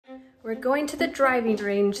We're going to the driving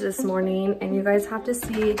range this morning, and you guys have to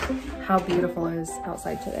see how beautiful it is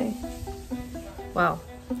outside today. Wow.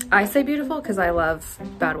 I say beautiful because I love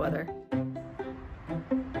bad weather.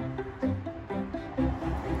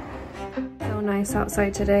 So nice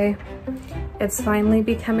outside today. It's finally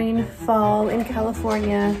becoming fall in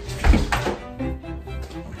California.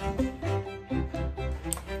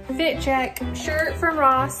 Fit check, shirt from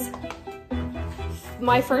Ross.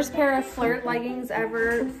 My first pair of flirt leggings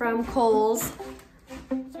ever from Kohl's.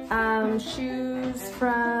 Shoes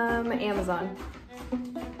from Amazon.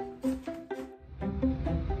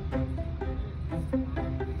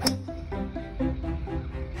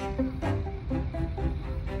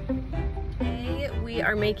 Today we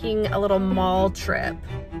are making a little mall trip.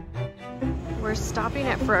 We're stopping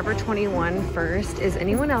at Forever 21 first. Is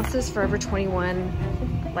anyone else's Forever 21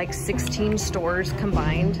 like 16 stores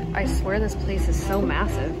combined? I swear this place is so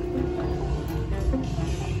massive.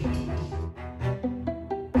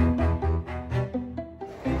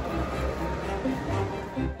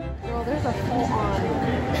 Girl, there's a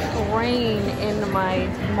full-on rain in my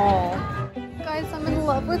mall. Guys, I'm in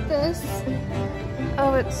love with this.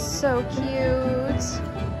 Oh, it's so cute.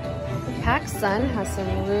 PacSun has some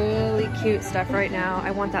really cute stuff right now.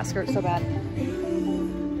 I want that skirt so bad.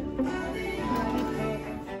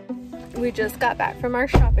 We just got back from our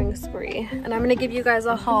shopping spree, and I'm gonna give you guys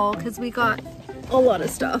a haul because we got a lot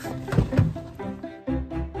of stuff.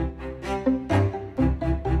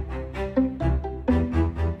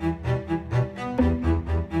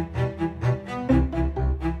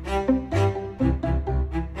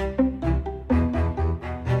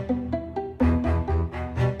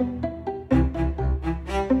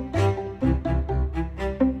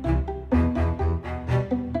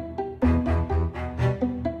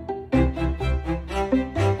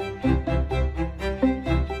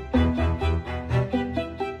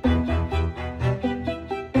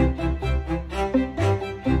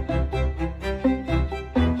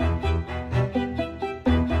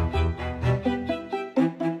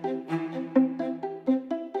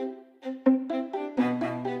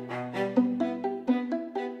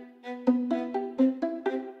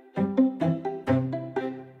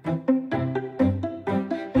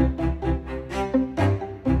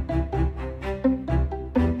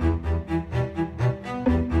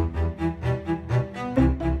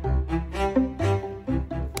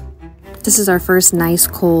 This is our first nice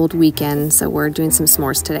cold weekend, so we're doing some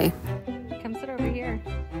s'mores today. Come sit over here,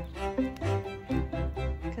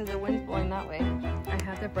 because the wind's blowing that way. I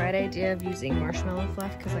had the bright idea of using marshmallow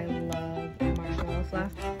fluff because I love marshmallow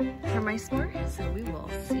fluff for my s'more, so we will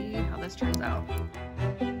see how this turns out.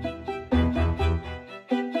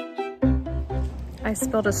 I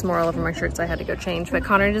spilled a s'more all over my shirt, so I had to go change, but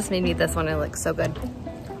Connor just made me this one. It looks so good.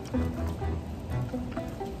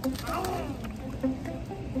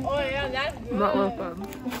 Not welcome.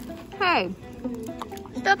 Hey,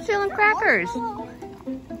 stop stealing crackers.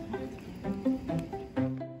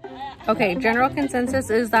 Okay, general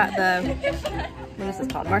consensus is that the, what is this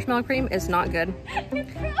called? Marshmallow cream is not good.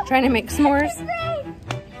 Trying to make s'mores,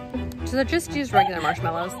 so just use regular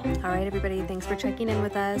marshmallows. All right, everybody, thanks for checking in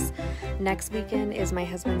with us. Next weekend is my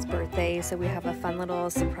husband's birthday, so we have a fun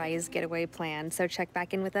little surprise getaway planned. So check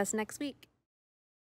back in with us next week.